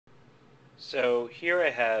So here I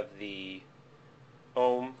have the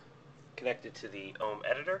Ohm connected to the Ohm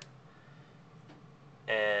editor,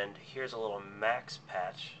 and here's a little max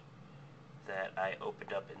patch that I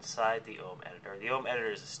opened up inside the Ohm editor. The Ohm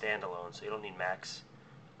editor is a standalone, so you don't need max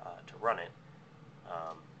to run it.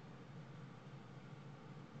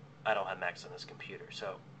 I don't have max on this computer.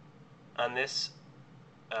 So on this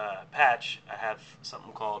patch, I have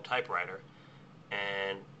something called typewriter,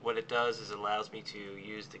 and what it does is it allows me to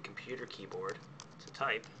use the computer keyboard to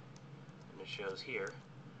type, and it shows here.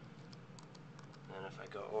 And if I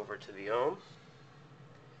go over to the Ohm,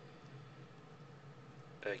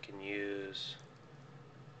 I can use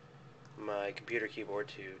my computer keyboard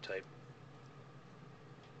to type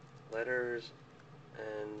letters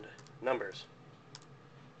and numbers.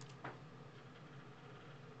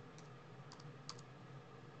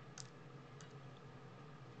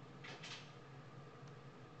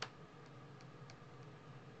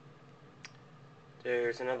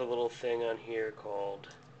 There's another little thing on here called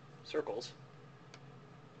circles.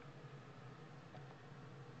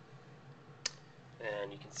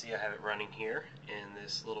 And you can see I have it running here in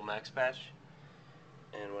this little max patch.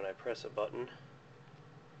 And when I press a button,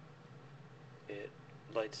 it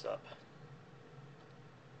lights up.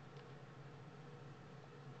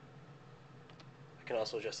 I can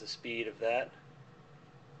also adjust the speed of that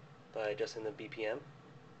by adjusting the BPM.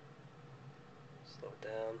 Slow it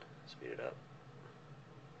down, speed it up.